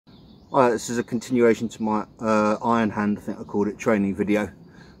This is a continuation to my iron hand, I think I called it, training video.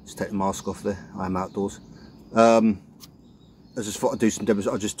 Just take the mask off there, I am outdoors. I just thought I'd do some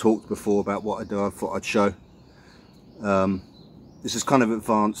demonstrations. I just talked before about what I do, I thought I'd show. This is kind of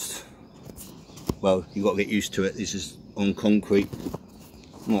advanced. Well, you've got to get used to it. This is on concrete.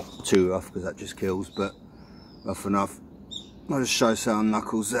 Not too rough because that just kills, but rough enough. I'll just show some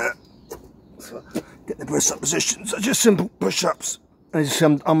knuckles there. So get the press up position. So just simple push-ups.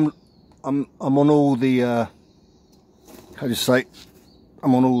 I'm on all the how do you say?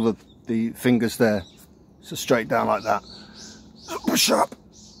 I'm on all the fingers there. So straight down like that. So push up.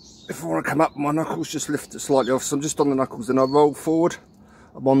 If I want to come up, my knuckles just lift it slightly off. So I'm just on the knuckles, then I roll forward.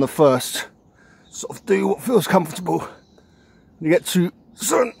 I'm on the first. Sort of do what feels comfortable. When you get to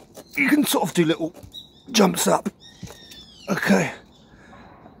so you can sort of do little jumps up. Okay.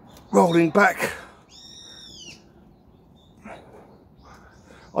 Rolling back.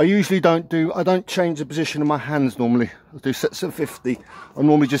 I usually don't change the position of my hands normally. I'll do sets of 50. I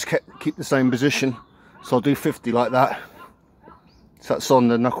normally just keep the same position. So I'll do 50 like that. So that's on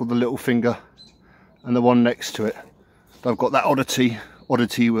the knuckle, the little finger, and the one next to it. I've got that oddity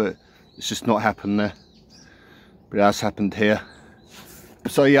where it's just not happened there. But it has happened here.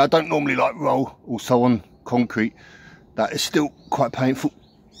 So yeah, I don't normally like roll. Also on concrete, that is still quite painful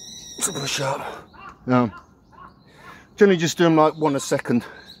to push up. Generally just do them like 1 a second.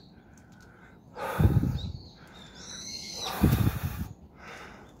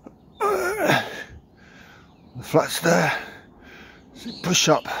 The flats there. So push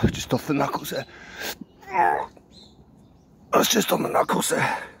up just off the knuckles there. That's just on the knuckles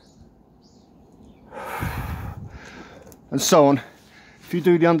there. And so on. If you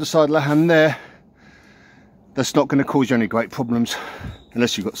do the underside of the hand there, that's not going to cause you any great problems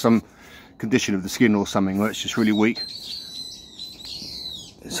unless you've got some condition of the skin or something where it's just really weak.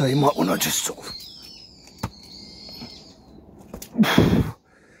 So you might want to just sort of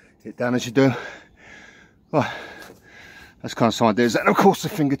get down as you do. Well, that's kind of some ideas. And of course the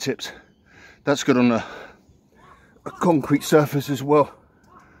fingertips. That's good on a concrete surface as well.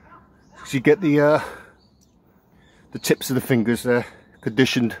 So you get the tips of the fingers there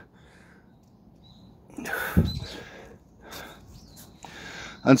conditioned.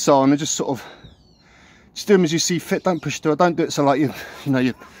 And so on, and just sort of just do them as you see fit. Don't push through. Don't do it so like you know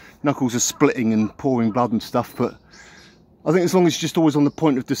your knuckles are splitting and pouring blood and stuff. But I think as long as you're just always on the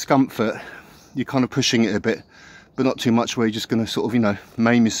point of discomfort, you're kind of pushing it a bit, but not too much where you're just going to sort of, you know,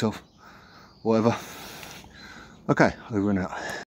 maim yourself, whatever. Okay, over and out.